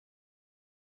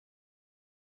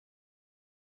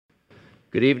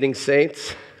Good evening,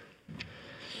 saints. It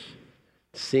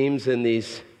seems in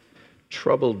these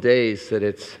troubled days that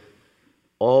it's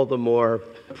all the more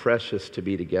precious to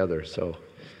be together. So,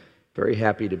 very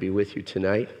happy to be with you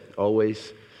tonight.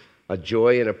 Always a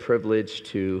joy and a privilege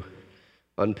to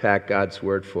unpack God's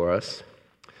Word for us.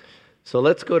 So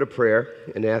let's go to prayer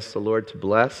and ask the Lord to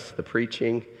bless the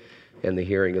preaching and the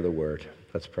hearing of the Word.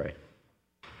 Let's pray.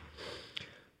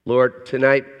 Lord,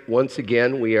 tonight, once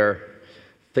again, we are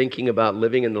thinking about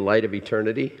living in the light of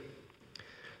eternity.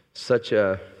 Such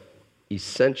a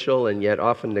essential and yet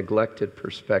often neglected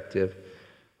perspective.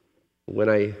 When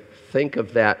I think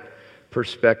of that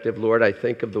perspective, Lord, I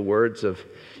think of the words of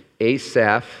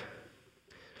Asaph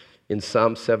in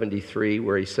Psalm 73,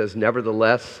 where he says,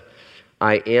 "Nevertheless,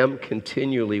 I am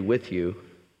continually with you.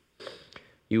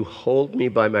 You hold me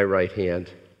by my right hand.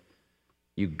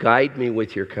 You guide me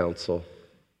with your counsel.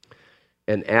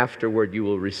 And afterward you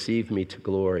will receive me to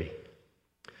glory.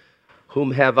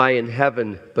 Whom have I in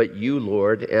heaven but you,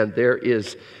 Lord? And there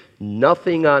is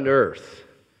nothing on earth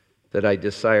that I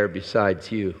desire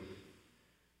besides you.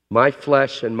 My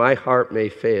flesh and my heart may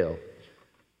fail,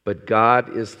 but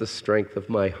God is the strength of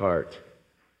my heart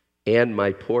and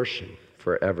my portion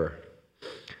forever."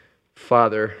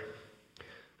 Father,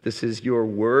 this is your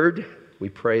word. We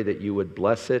pray that you would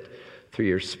bless it through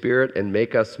your Spirit and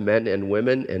make us men and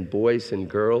women and boys and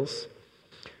girls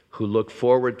who look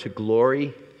forward to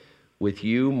glory with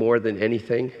you more than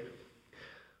anything,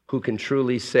 who can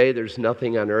truly say there's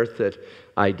nothing on earth that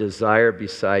I desire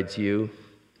besides you,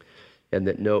 and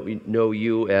that know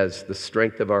you as the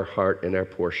strength of our heart and our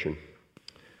portion.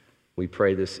 We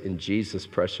pray this in Jesus'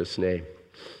 precious name.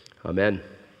 Amen.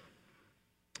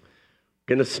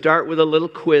 Going to start with a little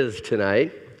quiz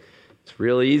tonight. It's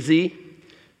real easy.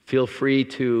 Feel free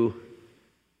to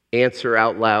answer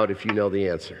out loud if you know the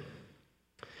answer.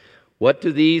 What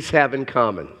do these have in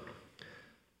common?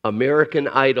 American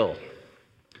Idol,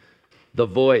 The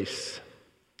Voice,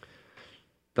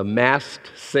 The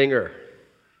Masked Singer,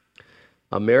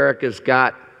 America's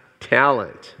Got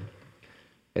Talent,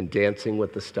 and Dancing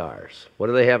with the Stars. What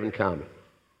do they have in common?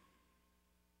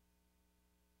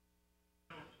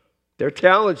 They're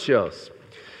talent shows.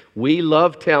 We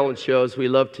love talent shows. We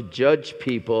love to judge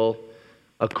people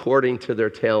according to their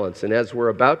talents. And as we're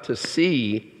about to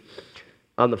see,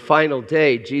 on the final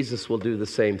day, Jesus will do the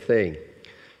same thing.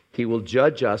 He will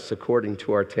judge us according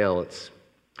to our talents.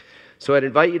 So I'd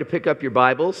invite you to pick up your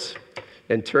Bibles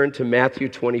and turn to Matthew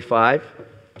 25.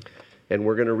 And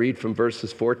we're going to read from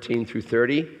verses 14 through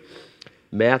 30.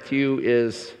 Matthew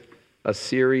is a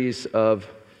series of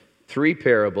 3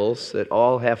 parables that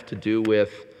all have to do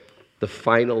with the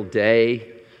final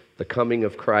day, the coming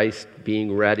of Christ,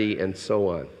 being ready, and so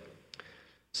on.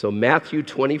 So Matthew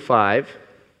 25,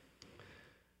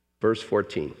 verse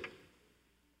 14.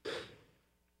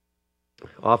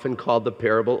 Often called the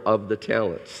parable of the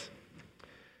talents.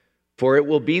 "For it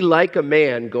will be like a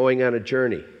man going on a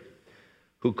journey,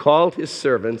 who called his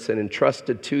servants and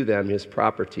entrusted to them his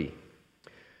property.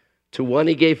 To one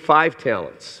he gave 5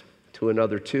 talents, to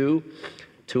another 2,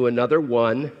 to another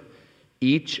 1,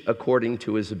 each according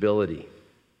to his ability.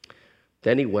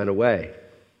 Then he went away.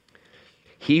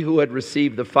 He who had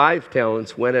received the 5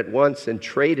 talents went at once and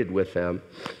traded with them,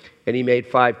 and he made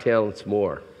 5 talents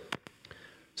more.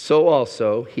 So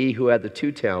also he who had the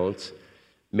 2 talents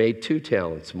made 2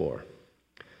 talents more.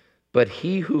 But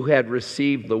he who had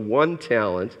received the 1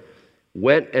 talent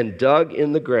went and dug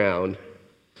in the ground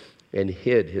and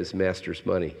hid his master's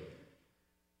money.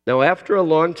 Now after a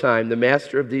long time the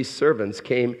master of these servants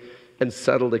came and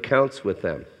settled accounts with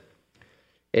them.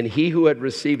 And he who had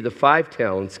received the 5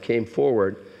 talents came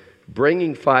forward,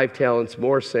 bringing 5 talents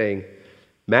more, saying,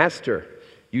 'Master,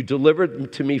 you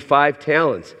delivered to me 5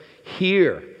 talents.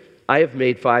 Here, I have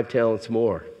made 5 talents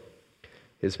more.'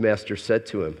 His master said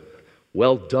to him,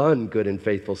 'Well done, good and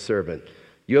faithful servant.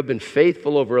 You have been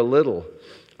faithful over a little.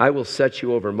 I will set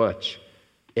you over much.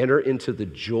 Enter into the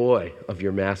joy of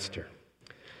your master.'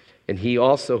 And he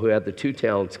also who had the 2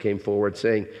 talents came forward,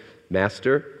 saying,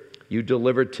 'Master, you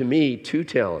delivered to me 2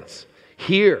 talents.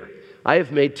 Here, I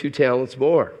have made 2 talents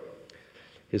more.'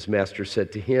 His master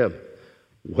said to him,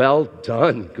 'Well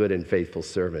done, good and faithful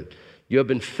servant. You have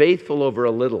been faithful over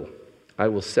a little. I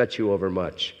will set you over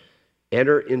much.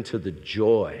 Enter into the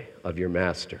joy of your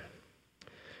master.'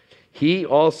 He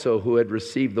also who had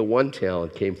received the 1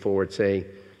 talent came forward, saying,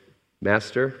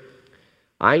 'Master,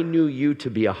 I knew you to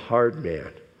be a hard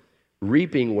man,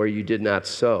 reaping where you did not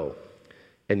sow,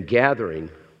 and gathering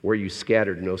where you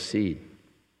scattered no seed.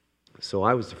 So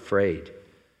I was afraid,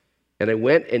 and I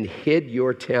went and hid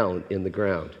your talent in the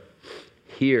ground.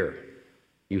 Here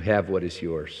you have what is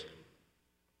yours.'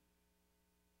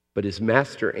 But his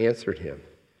master answered him,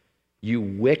 'You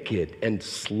wicked and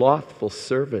slothful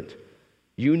servant,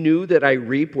 you knew that I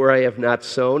reap where I have not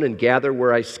sown and gather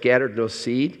where I scattered no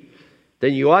seed?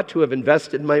 Then you ought to have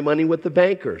invested my money with the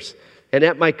bankers, and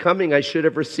at my coming I should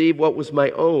have received what was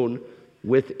my own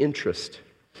with interest.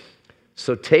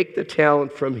 So take the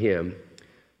talent from him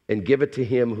and give it to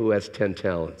him who has 10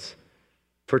 talents.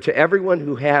 For to everyone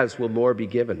who has will more be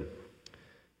given,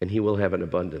 and he will have an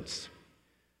abundance.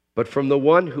 But from the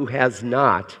one who has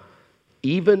not,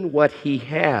 even what he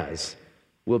has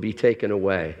will be taken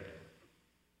away.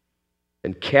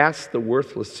 And cast the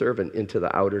worthless servant into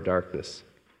the outer darkness.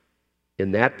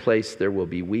 In that place there will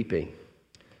be weeping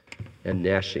and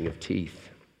gnashing of teeth.'"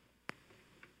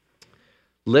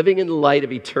 Living in the light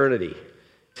of eternity,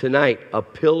 tonight, a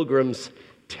pilgrim's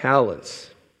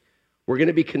talents. We're going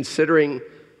to be considering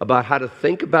about how to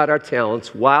think about our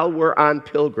talents while we're on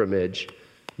pilgrimage,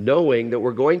 knowing that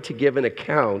we're going to give an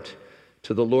account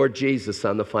to the Lord Jesus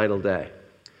on the final day.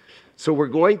 So we're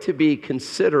going to be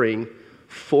considering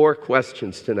 4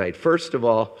 questions tonight. First of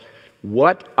all,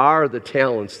 what are the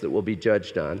talents that we'll be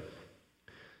judged on?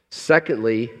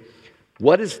 Secondly,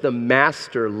 what is the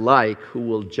master like who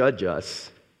will judge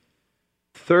us?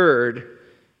 Third,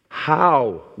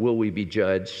 how will we be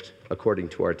judged according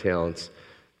to our talents?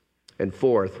 And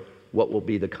fourth, what will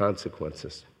be the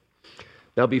consequences?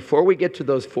 Now, before we get to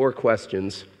those 4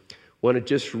 questions, I want to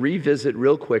just revisit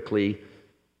real quickly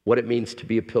what it means to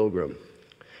be a pilgrim.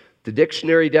 The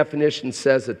dictionary definition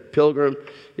says a pilgrim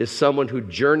is someone who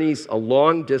journeys a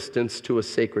long distance to a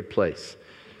sacred place.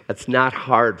 That's not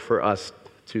hard for us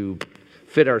to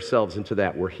fit ourselves into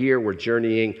that. We're here, we're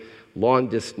journeying long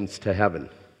distance to heaven.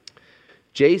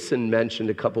 Jason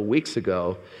mentioned a couple weeks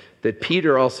ago that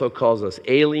Peter also calls us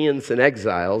aliens and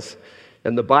exiles,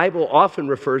 and the Bible often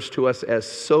refers to us as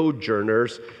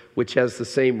sojourners, which has the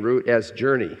same root as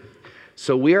journey.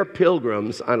 So we are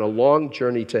pilgrims on a long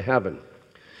journey to heaven.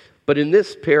 But in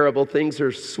this parable, things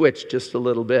are switched just a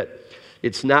little bit.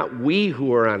 It's not we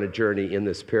who are on a journey in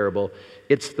this parable.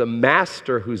 It's the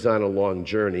master who's on a long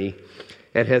journey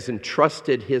and has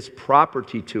entrusted his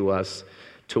property to us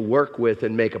to work with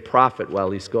and make a profit while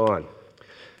he's gone.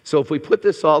 So if we put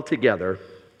this all together,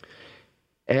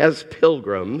 as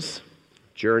pilgrims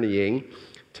journeying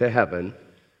to heaven,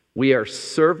 we are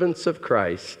servants of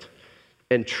Christ,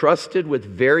 entrusted with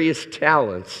various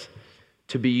talents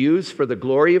to be used for the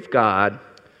glory of God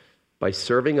by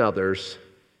serving others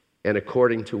and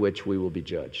according to which we will be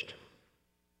judged.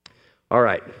 All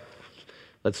right,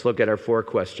 let's look at our 4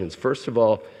 questions. First of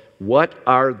all, what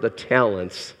are the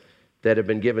talents that have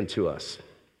been given to us?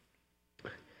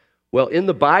 Well, in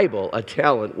the Bible, a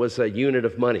talent was a unit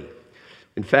of money.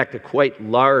 In fact, a quite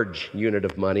large unit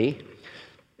of money.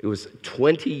 It was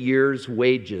 20 years'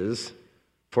 wages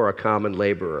for a common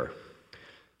laborer.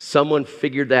 Someone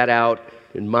figured that out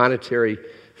in monetary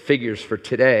figures for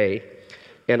today,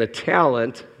 and a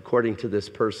talent, according to this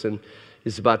person,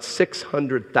 is about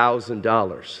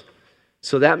 $600,000.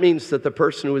 So that means that the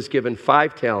person who was given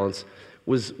 5 talents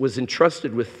was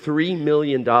entrusted with $3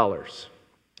 million.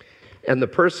 And the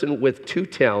person with 2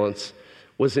 talents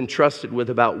was entrusted with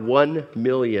about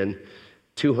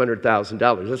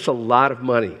 $1,200,000. That's a lot of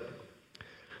money.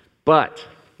 But,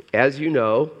 as you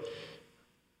know,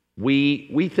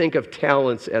 we think of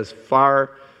talents as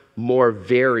far more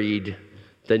varied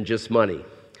than just money.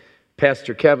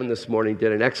 Pastor Kevin this morning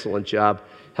did an excellent job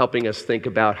helping us think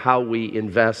about how we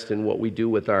invest and what we do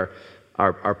with our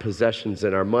possessions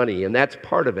and our money. And that's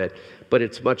part of it, but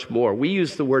it's much more. We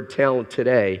use the word talent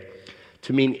today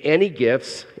to mean any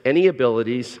gifts, any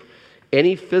abilities,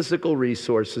 any physical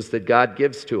resources that God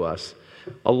gives to us,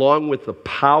 along with the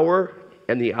power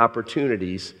and the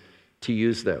opportunities to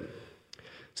use them.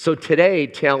 So today,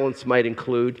 talents might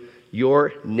include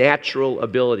your natural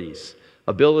abilities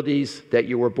that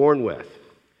you were born with.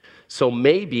 So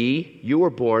maybe you were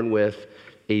born with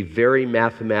a very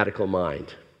mathematical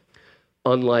mind,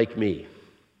 unlike me.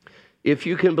 If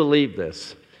you can believe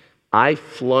this, I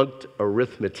flunked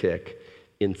arithmetic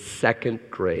in 2nd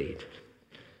grade.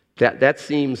 That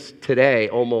seems today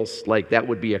almost like that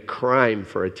would be a crime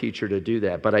for a teacher to do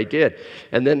that, but I did.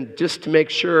 And then just to make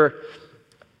sure,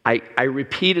 I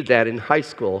repeated that in high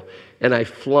school, and I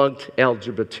flunked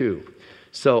Algebra 2.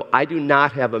 So I do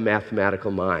not have a mathematical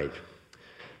mind.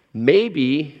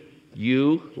 Maybe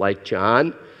you, like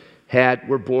John,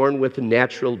 were born with a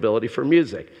natural ability for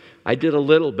music. I did a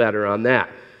little better on that.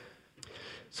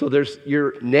 So there's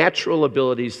your natural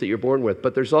abilities that you're born with,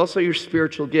 but there's also your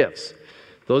spiritual gifts.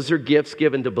 Those are gifts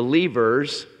given to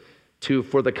believers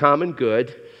for the common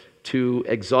good, to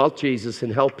exalt Jesus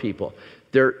and help people.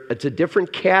 It's a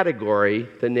different category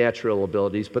than natural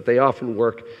abilities, but they often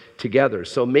work together.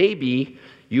 So maybe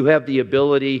you have the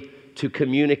ability to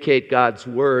communicate God's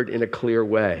word in a clear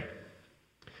way.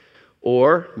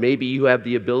 Or maybe you have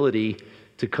the ability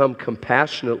to come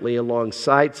compassionately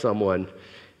alongside someone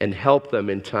and help them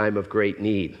in time of great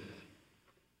need.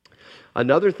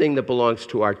 Another thing that belongs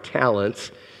to our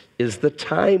talents is the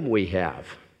time we have.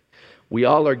 We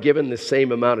all are given the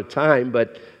same amount of time,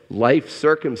 but life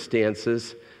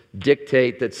circumstances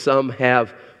dictate that some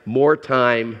have more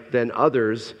time than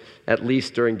others, at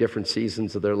least during different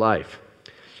seasons of their life.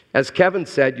 As Kevin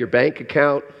said, your bank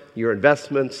account, your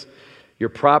investments, your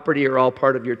property are all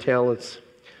part of your talents.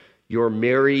 Your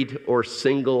married or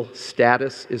single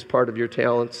status is part of your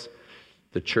talents.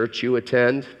 The church you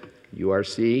attend,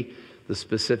 URC, the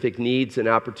specific needs and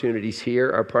opportunities here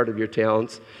are part of your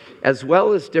talents, as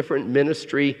well as different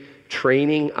ministry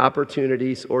training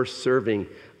opportunities or serving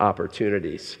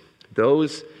opportunities.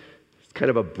 Those kind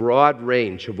of a broad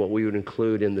range of what we would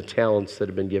include in the talents that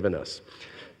have been given us.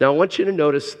 Now, I want you to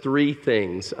notice three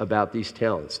things about these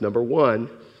talents. Number one,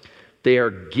 they are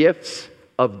gifts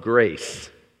of grace.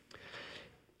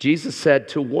 Jesus said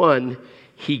to one,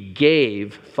 he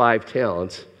gave 5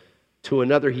 talents. To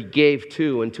another, he gave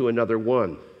 2, and to another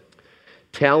 1.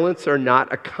 Talents are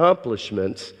not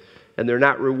accomplishments, and they're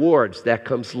not rewards. That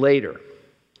comes later.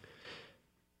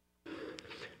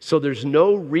 So there's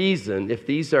no reason, if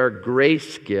these are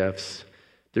grace gifts,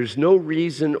 there's no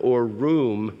reason or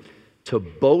room to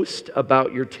boast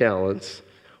about your talents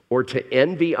or to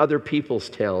envy other people's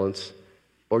talents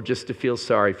or just to feel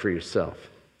sorry for yourself.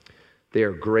 They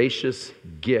are gracious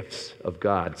gifts of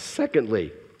God.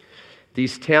 Secondly,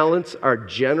 these talents are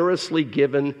generously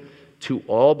given to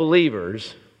all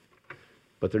believers,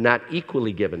 but they're not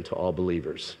equally given to all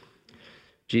believers.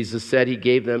 Jesus said he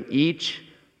gave them each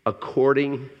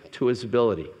according to his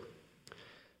ability.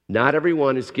 Not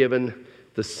everyone is given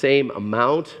the same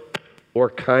amount or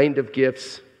kind of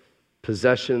gifts,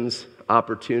 possessions,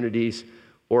 opportunities,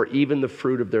 or even the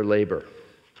fruit of their labor.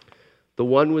 The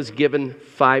one was given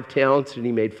 5 talents and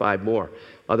he made 5 more.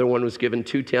 Other one was given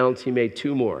 2 talents, he made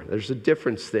 2 more. There's a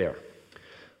difference there.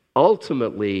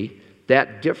 Ultimately,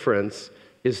 that difference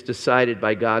is decided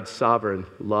by God's sovereign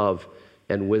love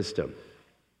and wisdom.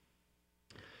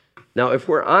 Now, if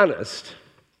we're honest,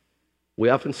 we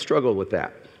often struggle with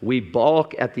that. We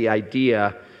balk at the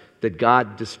idea that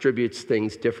God distributes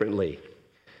things differently.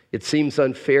 It seems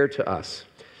unfair to us,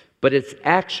 but it's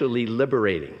actually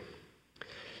liberating.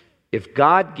 If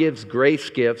God gives grace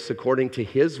gifts according to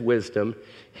his wisdom,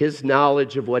 his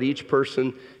knowledge of what each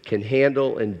person can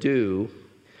handle and do,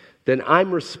 then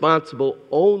I'm responsible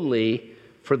only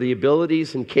for the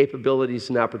abilities and capabilities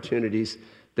and opportunities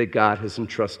that God has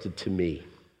entrusted to me.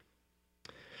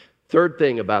 Third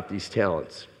thing about these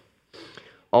talents.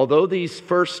 Although these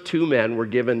first 2 men were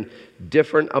given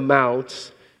different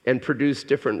amounts and produced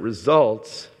different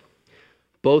results,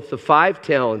 both the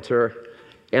 5-talenter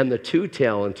and the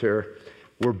 2-talenter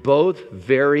were both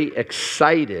very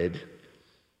excited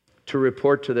to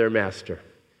report to their master.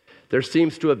 There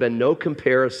seems to have been no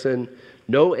comparison,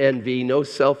 no envy, no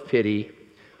self-pity.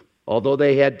 Although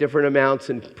they had different amounts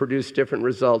and produced different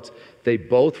results, they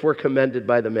both were commended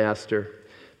by the master.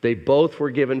 They both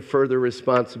were given further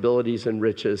responsibilities and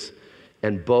riches,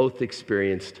 and both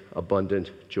experienced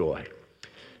abundant joy.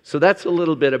 So that's a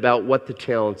little bit about what the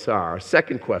talents are. Our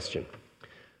second question,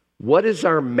 what is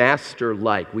our master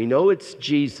like? We know it's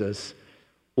Jesus.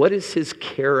 What is his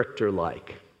character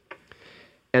like?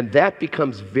 And that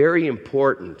becomes very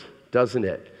important, doesn't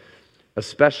it?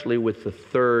 Especially with the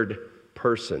third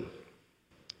person.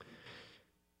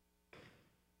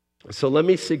 So let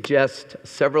me suggest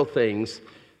several things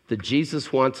that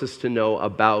Jesus wants us to know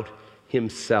about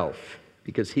himself,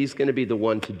 because he's going to be the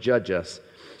one to judge us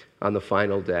on the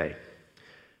final day.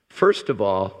 First of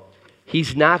all,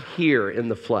 he's not here in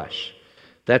the flesh.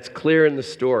 That's clear in the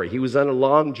story. He was on a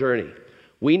long journey.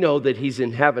 We know that he's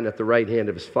in heaven at the right hand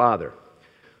of his Father.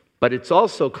 But it's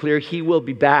also clear he will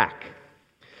be back.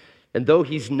 And though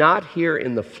he's not here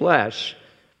in the flesh,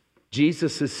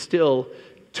 Jesus is still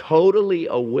totally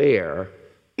aware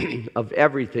of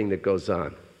everything that goes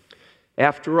on.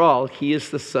 After all, he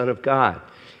is the Son of God.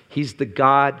 He's the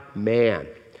God-man.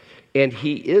 And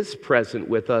he is present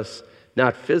with us,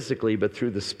 not physically, but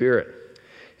through the Spirit.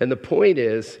 And the point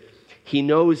is, he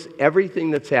knows everything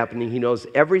that's happening. He knows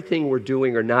everything we're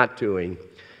doing or not doing.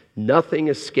 Nothing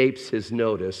escapes his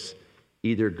notice,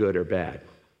 either good or bad.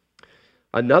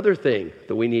 Another thing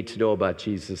that we need to know about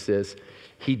Jesus is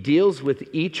he deals with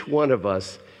each one of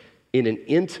us in an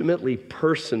intimately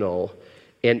personal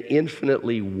and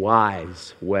infinitely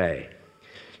wise way.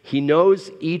 He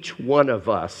knows each one of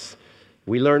us.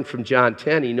 We learn from John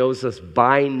 10, he knows us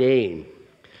by name.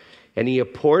 And he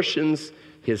apportions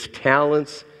his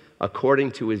talents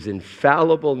according to his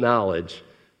infallible knowledge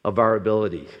of our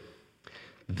abilities.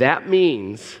 That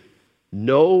means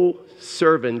no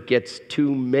servant gets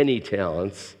too many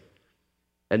talents,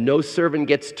 and no servant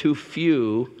gets too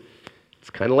few. It's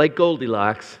kind of like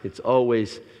Goldilocks. It's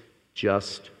always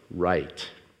just right.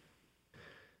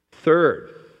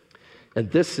 Third, and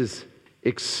this is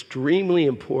extremely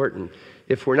important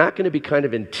if we're not going to be kind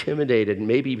of intimidated and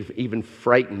maybe even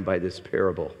frightened by this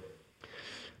parable.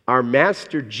 Our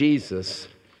Master Jesus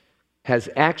has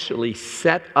actually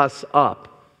set us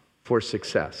up for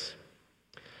success.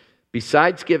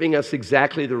 Besides giving us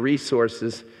exactly the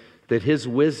resources that his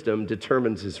wisdom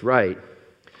determines is right,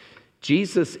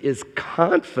 Jesus is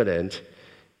confident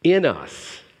in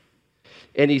us,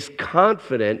 and he's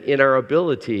confident in our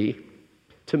ability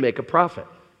to make a profit.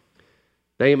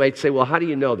 Now you might say, well, how do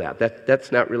you know that?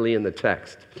 That's not really in the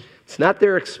text. It's not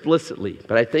there explicitly,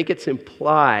 but I think it's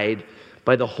implied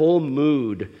by the whole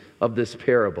mood of this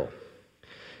parable.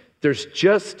 There's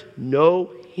just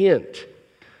no hint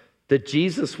that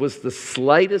Jesus was the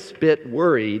slightest bit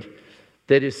worried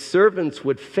that his servants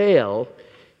would fail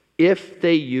if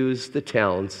they used the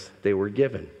talents they were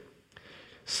given.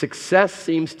 Success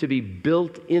seems to be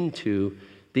built into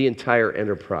the entire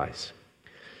enterprise.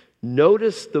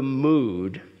 Notice the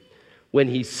mood when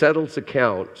he settles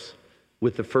accounts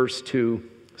with the first two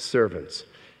servants.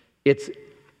 It's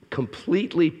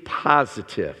completely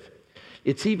positive.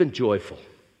 It's even joyful.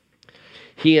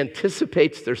 He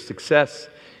anticipates their success.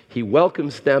 He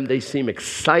welcomes them. They seem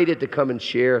excited to come and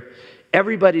share.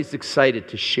 Everybody's excited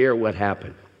to share what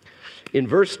happened. In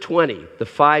verse 20, the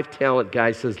 5-talent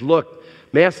guy says, look,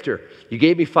 Master, you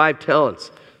gave me 5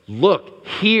 talents. Look,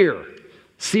 here,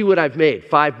 see what I've made,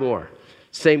 5 more.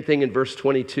 Same thing in verse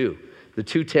 22. The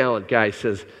 2-talent guy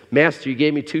says, Master, you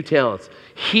gave me 2 talents.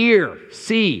 Here,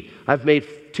 see, I've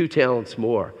made 2 talents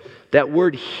more. That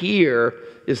word here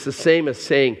is the same as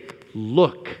saying,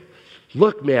 look,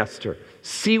 Master,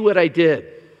 see what I did.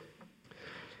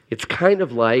 It's kind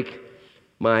of like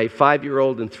my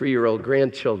 5-year-old and 3-year-old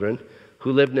grandchildren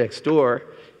who live next door,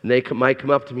 and they might come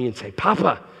up to me and say,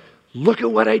 Papa, look at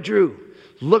what I drew.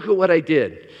 Look at what I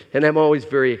did. And I'm always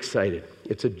very excited.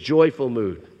 It's a joyful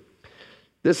mood.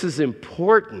 This is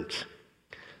important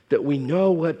that we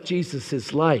know what Jesus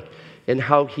is like and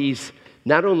how he's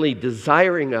not only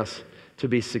desiring us to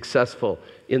be successful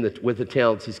with the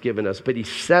talents he's given us, but he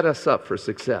set us up for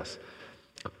success.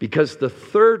 Because the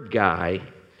third guy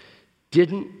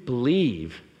didn't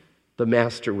believe the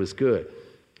master was good.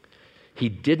 He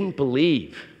didn't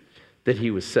believe that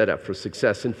he was set up for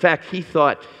success. In fact, he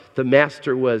thought the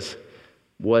master was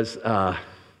a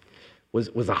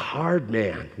hard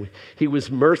man. He was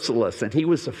merciless, and he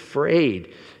was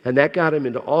afraid, and that got him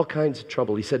into all kinds of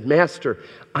trouble. He said, Master,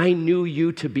 I knew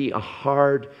you to be a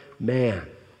hard man.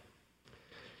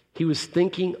 He was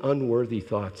thinking unworthy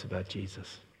thoughts about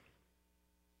Jesus.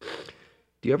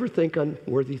 Do you ever think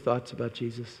unworthy thoughts about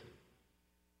Jesus?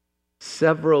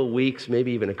 Several weeks,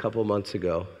 maybe even a couple months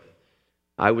ago,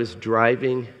 I was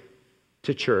driving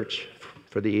to church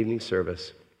for the evening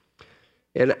service.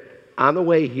 And on the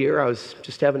way here, I was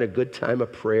just having a good time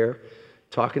of prayer,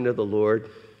 talking to the Lord,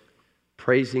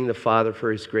 praising the Father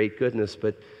for his great goodness.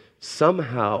 But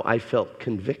somehow I felt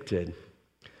convicted.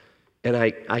 And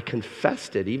I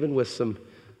confessed it, even with some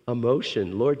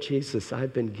emotion. Lord Jesus,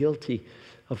 I've been guilty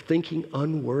of thinking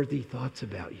unworthy thoughts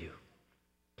about you.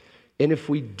 And if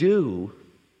we do,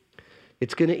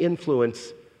 it's going to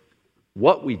influence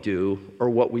what we do or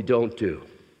what we don't do.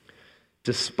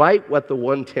 Despite what the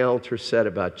one-talenter said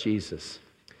about Jesus,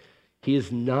 he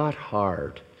is not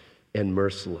hard and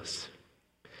merciless.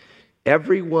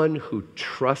 Everyone who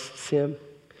trusts him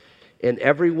and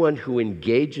everyone who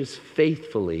engages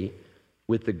faithfully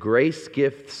with the grace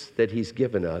gifts that he's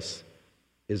given us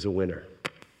is a winner.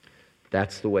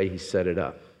 That's the way he set it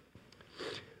up.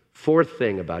 Fourth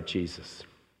thing about Jesus,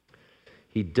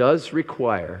 he does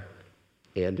require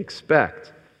and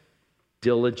expect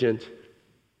diligent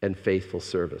and faithful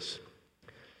service.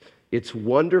 It's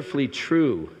wonderfully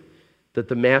true that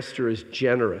the Master is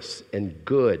generous and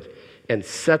good and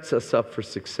sets us up for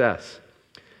success,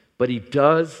 but he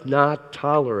does not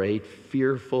tolerate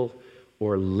fearful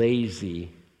or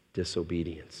lazy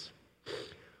disobedience.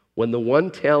 When the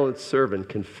one-talent servant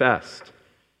confessed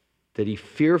that he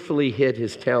fearfully hid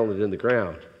his talent in the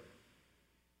ground,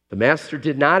 the master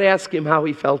did not ask him how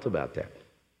he felt about that.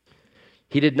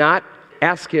 He did not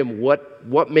ask him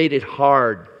what made it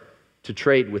hard to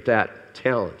trade with that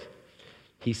talent.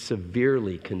 He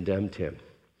severely condemned him.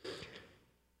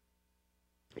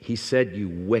 He said, "You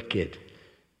wicked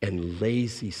and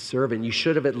lazy servant. You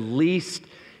should have at least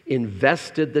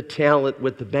invested the talent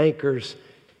with the bankers,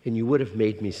 and you would have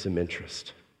made me some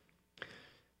interest."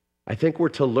 I think we're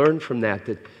to learn from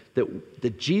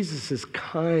that Jesus is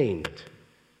kind,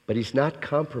 but he's not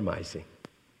compromising.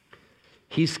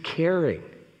 He's caring,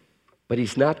 but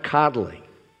he's not coddling.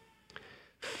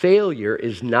 Failure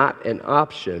is not an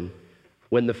option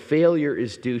when the failure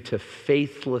is due to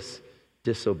faithless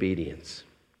disobedience.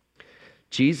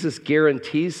 Jesus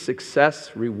guarantees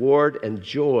success, reward, and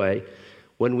joy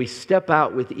when we step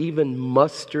out with even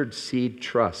mustard seed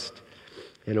trust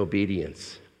and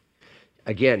obedience.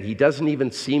 Again, he doesn't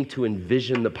even seem to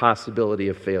envision the possibility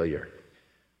of failure.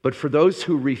 But for those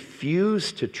who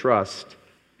refuse to trust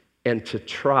and to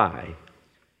try,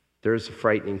 there's a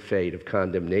frightening fate of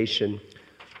condemnation,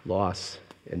 loss,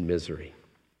 and misery.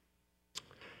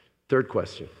 Third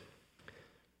question: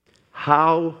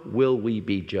 how will we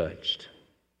be judged?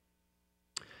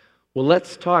 Well,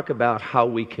 let's talk about how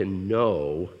we can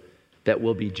know that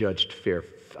we'll be judged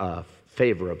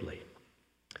favorably.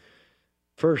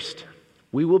 First,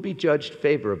 we will be judged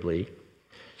favorably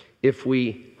if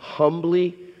we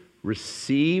humbly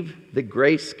receive the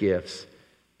grace gifts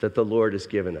that the Lord has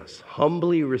given us.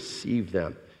 Humbly receive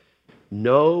them.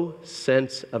 No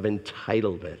sense of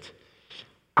entitlement.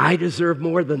 I deserve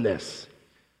more than this.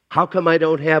 How come I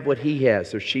don't have what he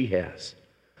has or she has?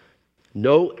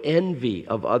 No envy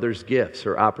of others' gifts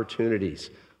or opportunities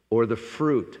or the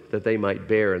fruit that they might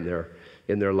bear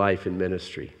in their life and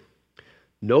ministry.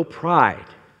 No pride,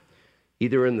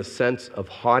 either in the sense of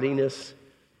haughtiness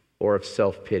or of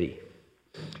self-pity.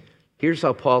 Here's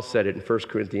how Paul said it in 1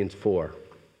 Corinthians 4.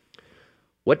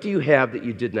 What do you have that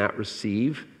you did not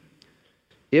receive?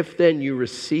 If then you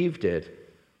received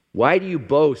it, why do you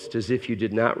boast as if you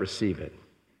did not receive it?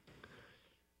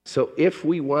 So if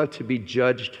we want to be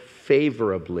judged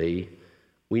favorably,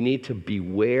 we need to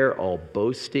beware all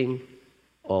boasting,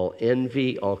 all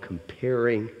envy, all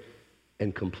comparing,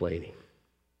 and complaining.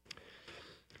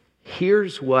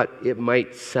 Here's what it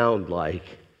might sound like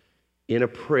in a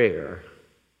prayer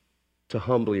to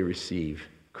humbly receive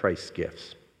Christ's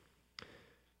gifts.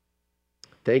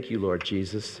 Thank you, Lord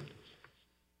Jesus.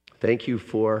 Thank you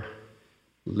for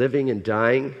living and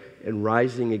dying and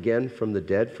rising again from the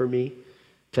dead for me.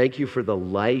 Thank you for the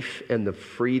life and the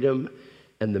freedom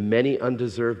and the many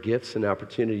undeserved gifts and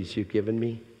opportunities you've given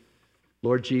me.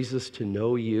 Lord Jesus, to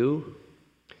know you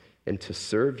and to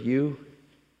serve you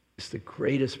is the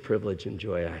greatest privilege and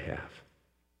joy I have.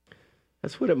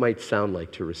 That's what it might sound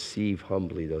like to receive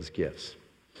humbly those gifts.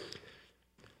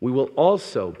 We will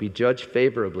also be judged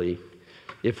favorably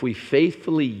if we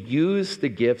faithfully use the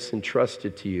gifts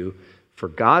entrusted to you for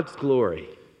God's glory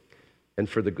and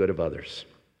for the good of others.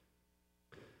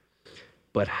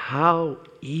 But how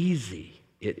easy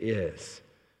it is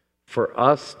for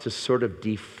us to sort of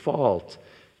default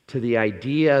to the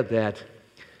idea that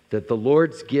the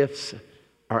Lord's gifts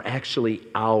are actually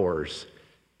ours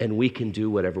and we can do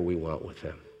whatever we want with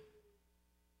them.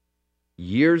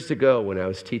 Years ago, when I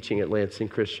was teaching at Lansing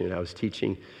Christian, I was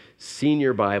teaching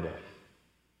senior Bible.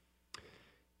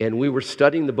 And we were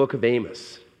studying the book of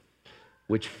Amos,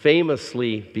 which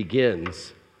famously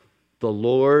begins, "The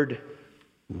Lord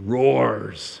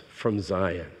roars from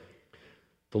Zion."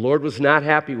 The Lord was not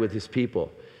happy with his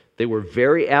people. They were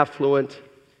very affluent,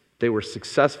 they were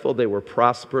successful, they were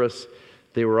prosperous,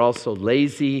 they were also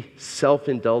lazy,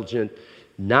 self-indulgent,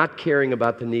 not caring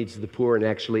about the needs of the poor and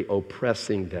actually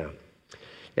oppressing them.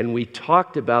 And we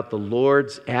talked about the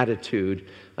Lord's attitude,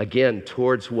 again,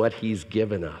 towards what he's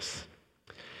given us.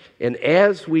 And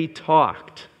as we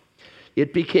talked,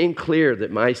 it became clear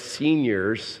that my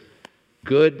seniors,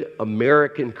 good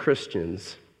American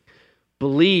Christians,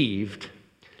 believed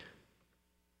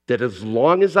that as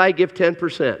long as I give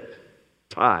 10%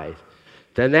 tithe,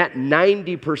 then that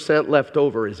 90% left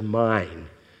over is mine,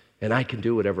 and I can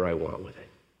do whatever I want with it.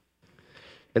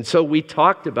 And so we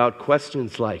talked about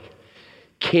questions like,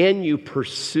 can you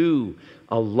pursue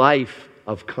a life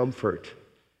of comfort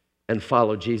and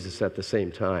follow Jesus at the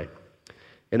same time?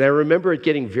 And I remember it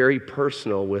getting very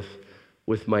personal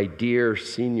with my dear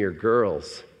senior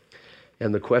girls.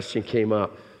 And the question came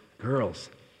up, girls,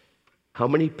 how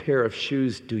many pair of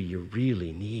shoes do you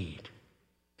really need?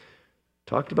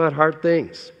 Talked about hard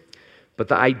things. But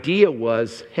the idea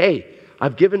was, hey,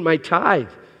 I've given my tithe.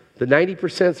 The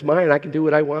 90%'s mine. I can do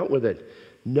what I want with it.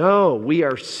 No, we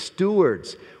are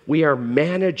stewards. We are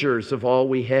managers of all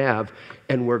we have,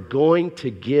 and we're going to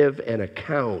give an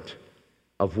account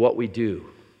of what we do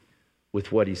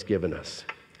with what he's given us.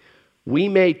 We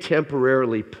may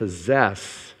temporarily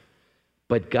possess,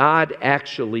 but God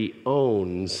actually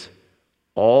owns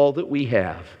all that we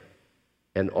have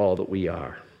and all that we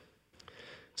are.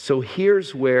 So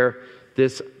here's where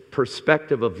this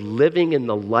perspective of living in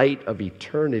the light of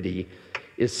eternity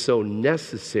is so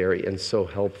necessary and so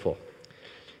helpful.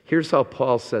 Here's how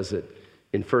Paul says it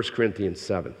in 1 Corinthians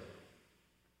 7.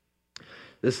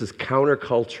 This is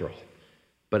countercultural,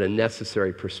 but a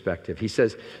necessary perspective. He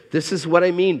says, "This is what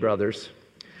I mean, brothers.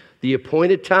 The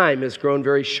appointed time has grown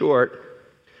very short.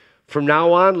 From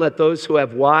now on, let those who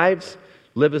have wives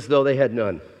live as though they had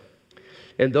none,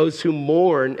 and those who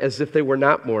mourn as if they were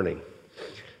not mourning,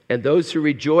 and those who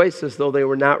rejoice as though they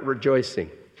were not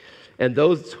rejoicing, and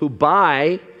those who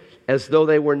buy as though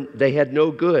they had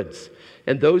no goods,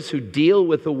 and those who deal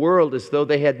with the world as though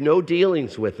they had no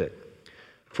dealings with it.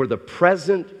 For the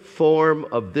present form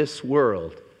of this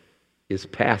world is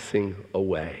passing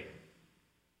away."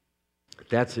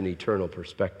 That's an eternal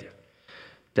perspective.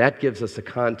 That gives us a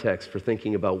context for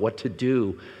thinking about what to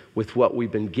do with what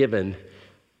we've been given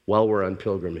while we're on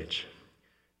pilgrimage.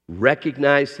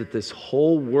 Recognize that this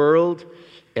whole world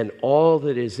and all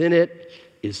that is in it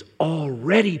is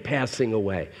already passing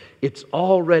away. It's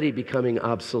already becoming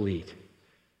obsolete.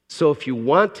 So if you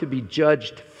want to be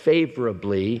judged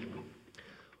favorably,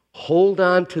 hold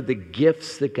on to the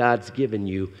gifts that God's given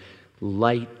you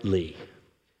lightly.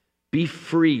 Be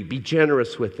free, be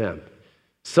generous with them.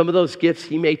 Some of those gifts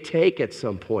He may take at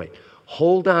some point.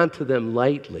 Hold on to them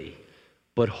lightly,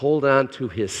 but hold on to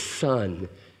His Son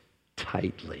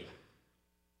tightly.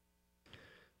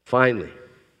 Finally,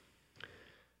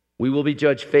 we will be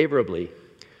judged favorably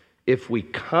if we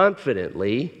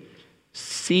confidently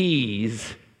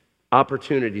seize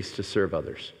opportunities to serve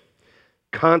others.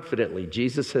 Confidently,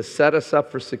 Jesus has set us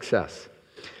up for success.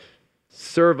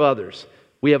 Serve others.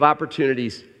 We have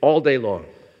opportunities all day long.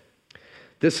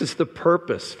 This is the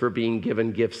purpose for being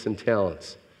given gifts and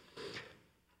talents.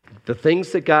 The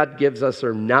things that God gives us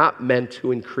are not meant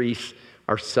to increase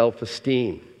our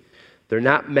self-esteem. They're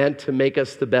not meant to make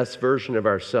us the best version of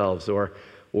ourselves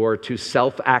or to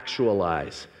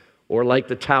self-actualize. Or like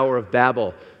the Tower of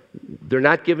Babel, they're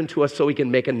not given to us so we can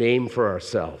make a name for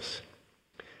ourselves.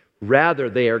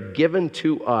 Rather, they are given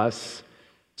to us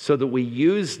so that we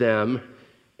use them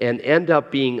and end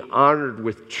up being honored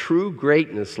with true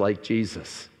greatness like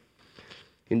Jesus.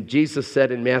 And Jesus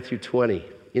said in Matthew 20,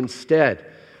 "Instead,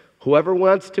 whoever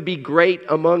wants to be great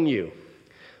among you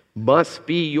must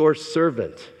be your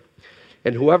servant,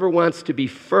 and whoever wants to be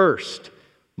first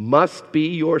must be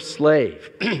your slave,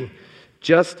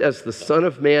 just as the Son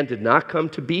of Man did not come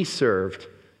to be served,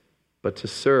 but to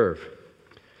serve,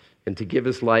 and to give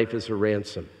His life as a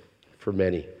ransom for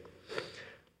many."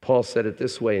 Paul said it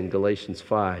this way in Galatians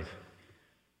 5.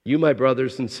 "You, my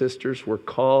brothers and sisters, were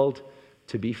called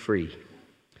to be free,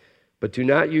 but do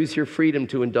not use your freedom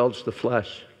to indulge the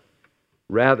flesh.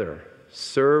 Rather,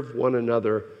 serve one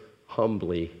another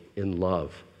humbly in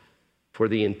love. For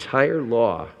the entire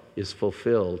law is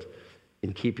fulfilled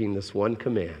in keeping this one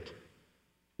command: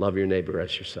 love your neighbor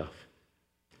as yourself."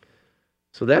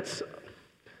 So that's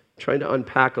trying to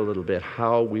unpack a little bit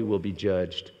how we will be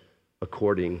judged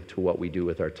according to what we do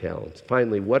with our talents.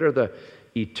 Finally, what are the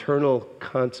eternal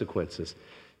consequences?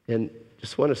 And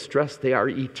just want to stress, they are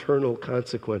eternal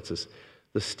consequences.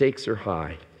 The stakes are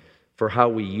high for how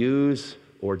we use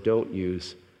or don't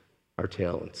use our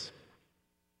talents.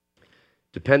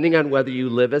 Depending on whether you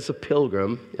live as a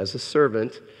pilgrim, as a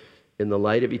servant, in the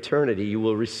light of eternity, you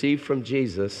will receive from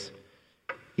Jesus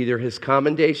either His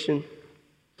commendation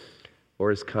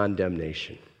or His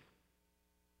condemnation.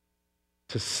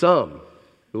 To some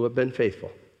who have been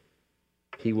faithful,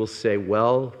 He will say,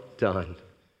 "Well done,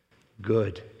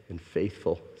 good and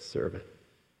faithful servant."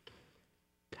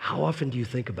 How often do you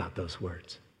think about those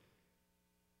words?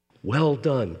 Well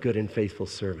done, good and faithful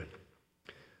servant.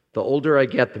 The older I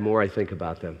get, the more I think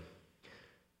about them.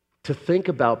 To think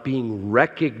about being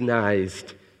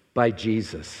recognized by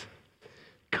Jesus,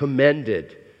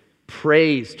 commended,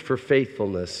 praised for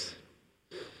faithfulness,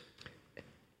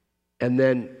 and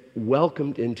then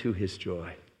welcomed into His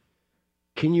joy.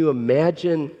 Can you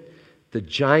imagine the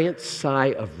giant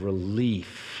sigh of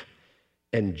relief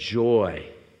and joy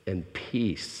and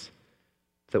peace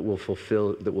that will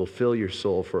fill your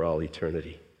soul for all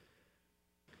eternity?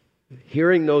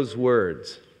 Hearing those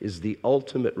words is the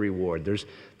ultimate reward.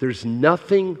 There's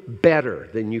nothing better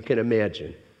than you can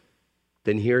imagine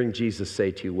than hearing Jesus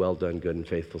say to you, "Well done, good and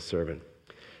faithful servant."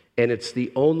 And it's the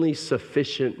only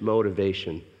sufficient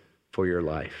motivation for your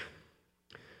life.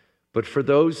 But for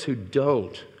those who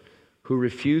don't, who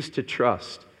refuse to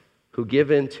trust, who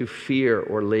give in to fear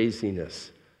or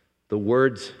laziness, the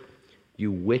words,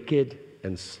 "You wicked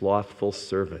and slothful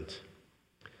servant.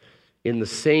 In the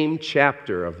same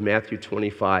chapter of Matthew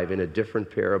 25, in a different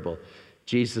parable,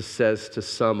 Jesus says to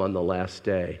some on the last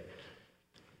day,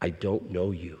 I don't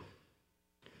know you.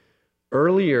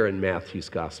 Earlier in Matthew's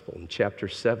gospel, in chapter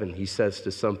 7, he says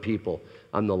to some people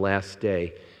on the last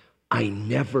day, I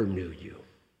never knew you.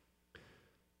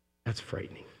 That's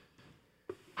frightening.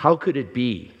 How could it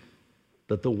be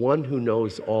that the one who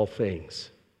knows all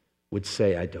things would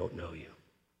say, I don't know you?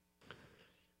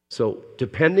 So,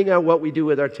 depending on what we do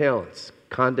with our talents,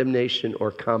 condemnation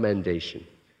or commendation.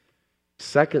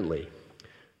 Secondly,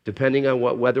 depending on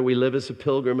whether we live as a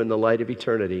pilgrim in the light of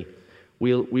eternity,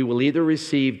 we will either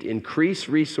receive increased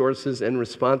resources and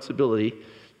responsibility.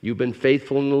 You've been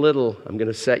faithful in a little, I'm going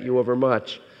to set you over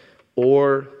much.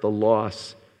 Or the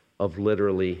loss of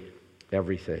literally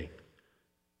everything.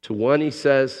 To one, he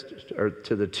says, or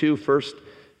to the two first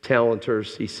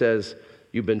talenters, he says,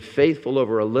 you've been faithful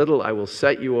over a little, I will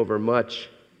set you over much.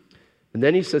 And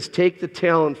then he says, take the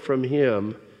talent from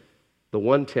him, the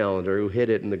one talenter who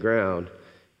hid it in the ground,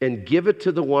 and give it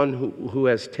to the one who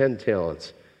has 10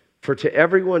 talents. For to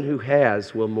everyone who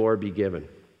has will more be given.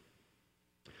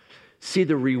 See,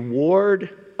 the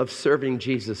reward of serving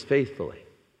Jesus faithfully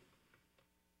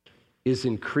is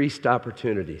increased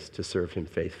opportunities to serve him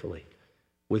faithfully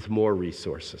with more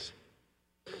resources.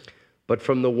 But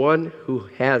from the one who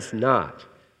has not,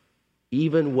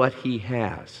 even what he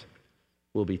has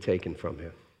will be taken from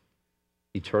him.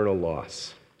 Eternal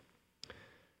loss.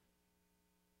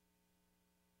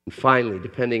 And finally,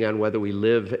 depending on whether we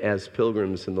live as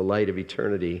pilgrims in the light of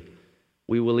eternity,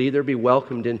 we will either be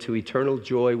welcomed into eternal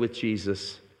joy with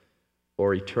Jesus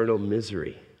or eternal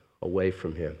misery away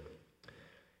from him.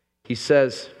 He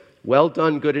says, well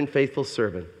done, good and faithful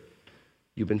servant.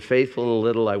 You've been faithful in a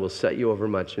little, I will set you over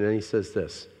much. And then he says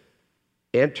this,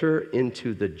 enter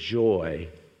into the joy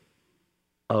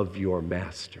of your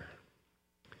master.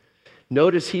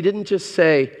 Notice he didn't just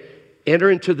say, enter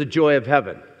into the joy of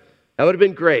heaven. That would have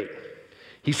been great.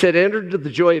 He said, enter into the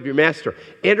joy of your master.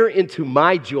 Enter into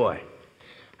my joy.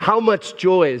 How much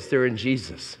joy is there in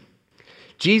Jesus?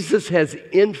 Jesus has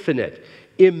infinite,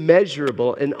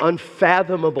 immeasurable, and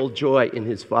unfathomable joy in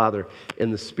his Father,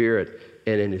 in the Spirit,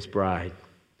 and in his bride.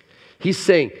 He's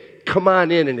saying, come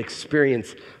on in and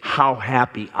experience how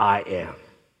happy I am.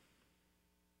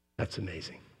 That's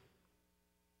amazing.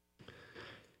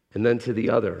 And then to the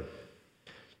other,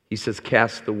 he says,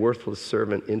 cast the worthless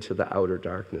servant into the outer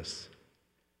darkness.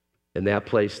 In that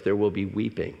place there will be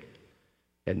weeping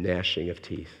and gnashing of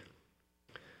teeth.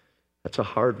 That's a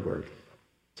hard word.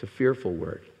 It's a fearful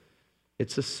word.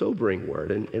 It's a sobering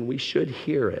word, and we should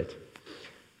hear it.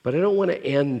 But I don't want to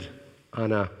end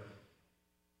on a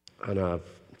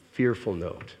fearful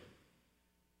note.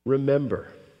 Remember,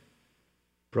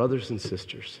 brothers and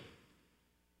sisters,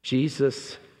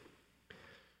 Jesus,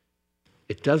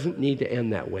 it doesn't need to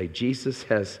end that way. Jesus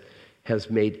has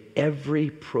made every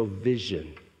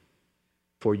provision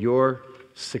for your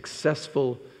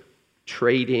successful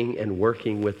trading and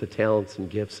working with the talents and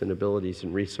gifts and abilities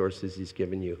and resources he's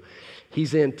given you.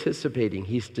 He's anticipating,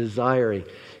 he's desiring,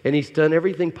 and he's done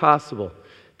everything possible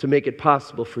to make it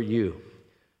possible for you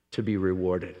to be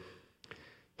rewarded.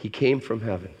 He came from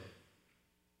heaven.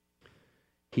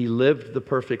 He lived the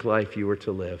perfect life you were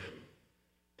to live.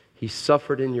 He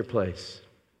suffered in your place.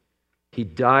 He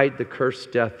died the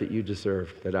cursed death that you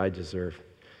deserved, that I deserve.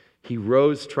 He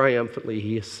rose triumphantly.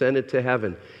 He ascended to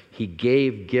heaven. He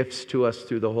gave gifts to us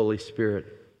through the Holy Spirit.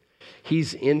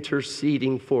 He's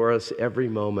interceding for us every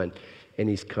moment, and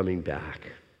he's coming back.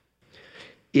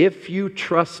 If you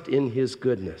trust in his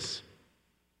goodness,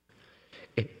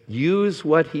 use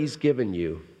what he's given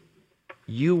you,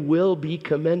 you will be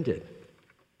commended.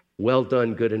 Well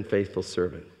done, good and faithful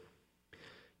servant.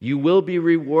 You will be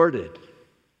rewarded.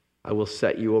 I will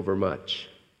set you over much,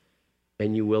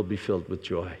 and you will be filled with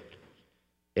joy.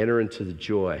 Enter into the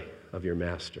joy of your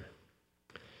master.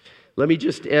 Let me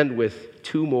just end with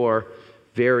two more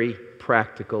very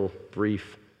practical,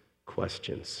 brief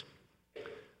questions.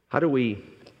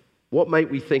 What might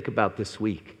we think about this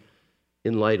week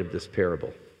in light of this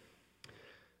parable?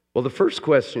 Well, the first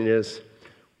question is,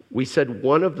 we said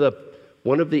one of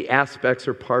the aspects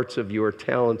or parts of your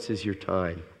talents is your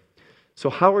time. So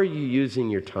how are you using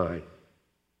your time?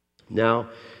 Now,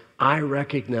 I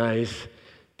recognize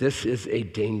this is a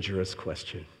dangerous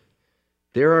question.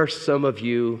 There are some of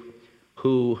you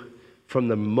who, from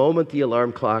the moment the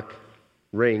alarm clock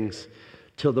rings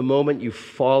till the moment you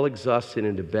fall exhausted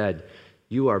into bed,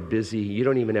 you are busy. You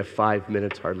don't even have 5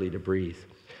 minutes hardly to breathe.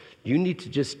 you need to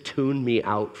just tune me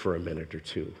out for a minute or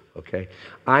two, okay?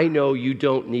 I know you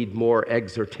don't need more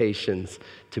exhortations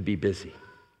to be busy.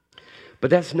 But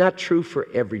that's not true for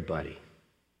everybody.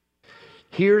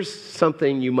 Here's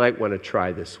something you might want to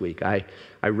try this week. I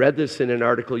read this in an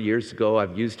article years ago.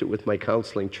 I've used it with my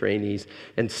counseling trainees,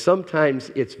 and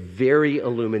sometimes it's very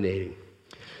illuminating.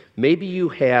 Maybe you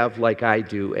have, like I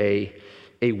do,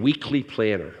 a weekly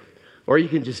planner, or you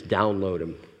can just download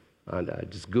them.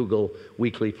 Just Google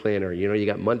weekly planner. You know, you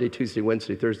got Monday, Tuesday,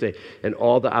 Wednesday, Thursday, and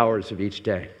all the hours of each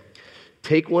day.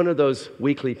 Take one of those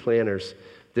weekly planners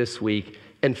this week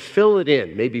and fill it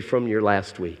in, maybe from your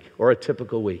last week or a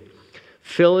typical week.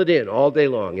 Fill it in all day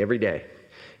long, every day,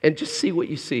 and just see what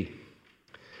you see.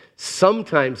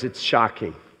 Sometimes it's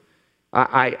shocking.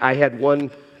 I had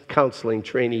one counseling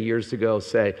trainee years ago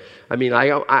say, I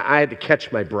had to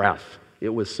catch my breath. It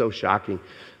was so shocking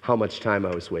how much time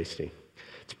I was wasting.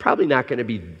 It's probably not going to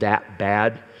be that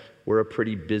bad. We're a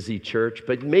pretty busy church,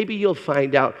 but maybe you'll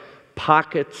find out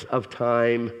pockets of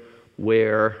time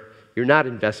where you're not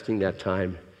investing that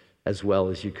time as well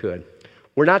as you could.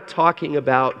 We're not talking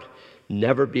about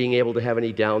never being able to have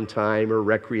any downtime or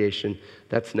recreation.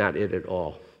 That's not it at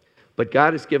all. But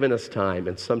God has given us time,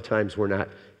 and sometimes we're not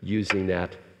using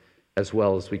that as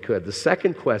well as we could. The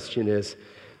second question is,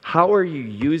 how are you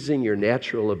using your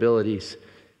natural abilities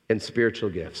and spiritual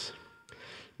gifts?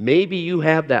 Maybe you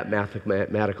have that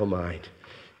mathematical mind,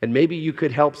 and maybe you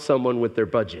could help someone with their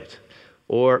budget.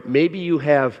 Or maybe you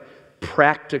have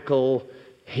practical,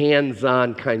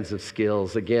 hands-on kinds of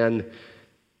skills. Again,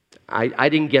 I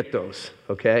didn't get those,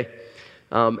 okay?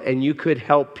 And you could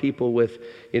help people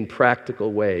in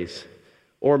practical ways.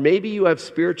 Or maybe you have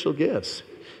spiritual gifts.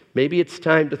 Maybe it's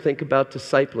time to think about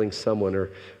discipling someone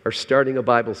or starting a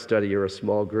Bible study or a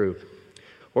small group.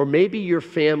 Or maybe your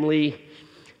family,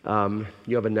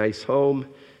 you have a nice home,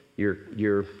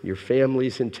 your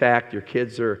family's intact, your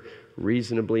kids are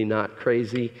reasonably not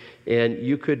crazy, and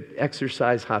you could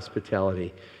exercise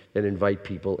hospitality and invite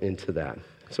people into that.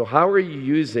 So how are you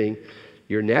using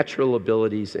your natural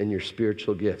abilities and your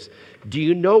spiritual gifts? Do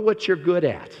you know what you're good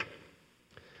at?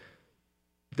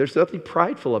 There's nothing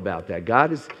prideful about that.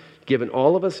 God has given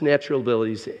all of us natural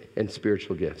abilities and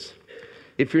spiritual gifts.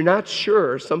 If you're not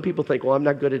sure, some people think, well, I'm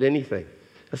not good at anything.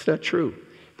 That's not true.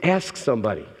 Ask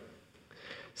somebody.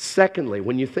 Secondly,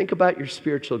 when you think about your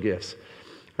spiritual gifts,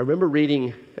 I remember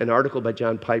reading an article by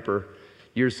John Piper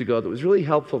years ago that was really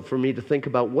helpful for me to think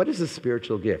about what is a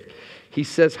spiritual gift. He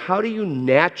says, how do you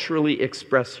naturally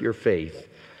express your faith?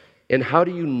 And how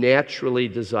do you naturally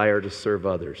desire to serve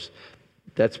others?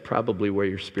 That's probably where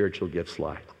your spiritual gifts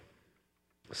lie.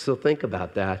 So think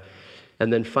about that.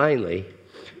 And then finally,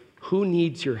 who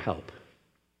needs your help?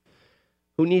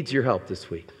 Who needs your help this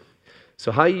week?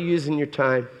 So how are you using your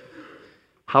time?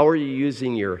 How are you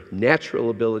using your natural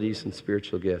abilities and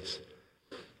spiritual gifts?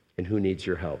 And who needs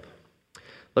your help?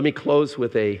 Let me close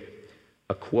with a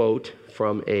quote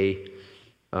from a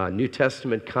New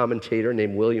Testament commentator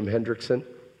named William Hendrickson.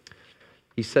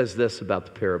 He says this about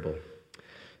the parable.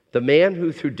 The man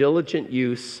who through diligent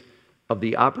use of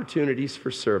the opportunities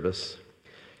for service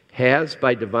has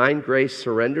by divine grace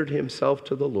surrendered himself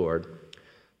to the Lord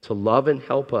to love and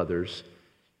help others,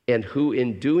 and who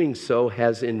in doing so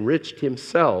has enriched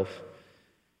himself,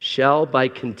 shall by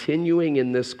continuing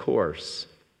in this course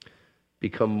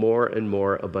become more and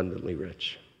more abundantly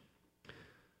rich.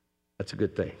 That's a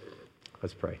good thing.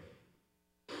 Let's pray.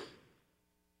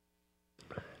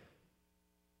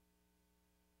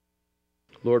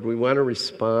 Lord, we want to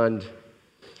respond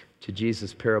to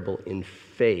Jesus' parable in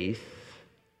faith.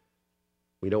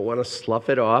 We don't want to slough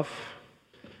it off.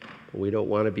 We don't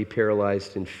want to be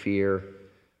paralyzed in fear.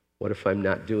 What if I'm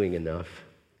not doing enough?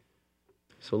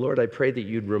 So, Lord, I pray that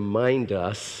you'd remind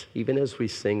us, even as we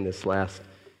sing this last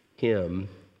hymn,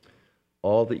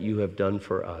 all that you have done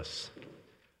for us,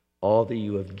 all that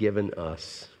you have given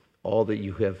us, all that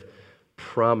you have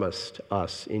promised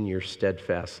us in your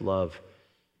steadfast love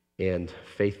and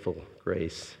faithful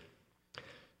grace,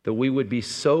 that we would be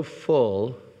so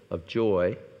full of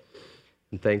joy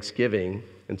and thanksgiving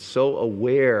and so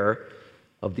aware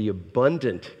of the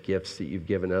abundant gifts that you've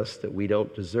given us that we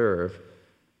don't deserve,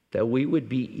 that we would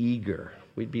be eager.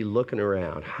 We'd be looking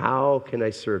around. How can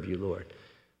I serve you, Lord?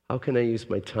 How can I use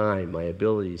my time, my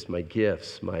abilities, my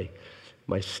gifts, my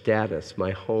status,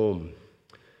 my home?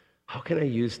 How can I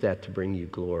use that to bring you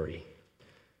glory?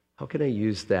 How can I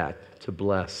use that to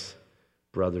bless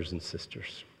brothers and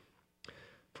sisters?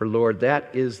 For Lord,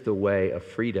 that is the way of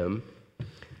freedom.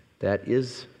 That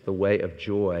is the way of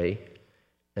joy.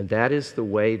 And that is the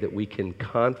way that we can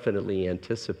confidently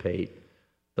anticipate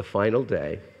the final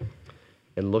day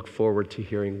and look forward to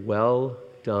hearing, "Well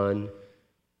done,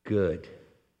 good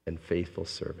and faithful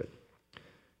servant."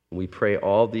 And we pray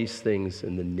all these things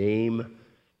in the name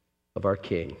of our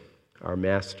King, our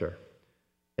Master,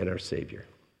 and our Savior,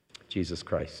 Jesus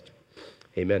Christ.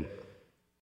 Amen.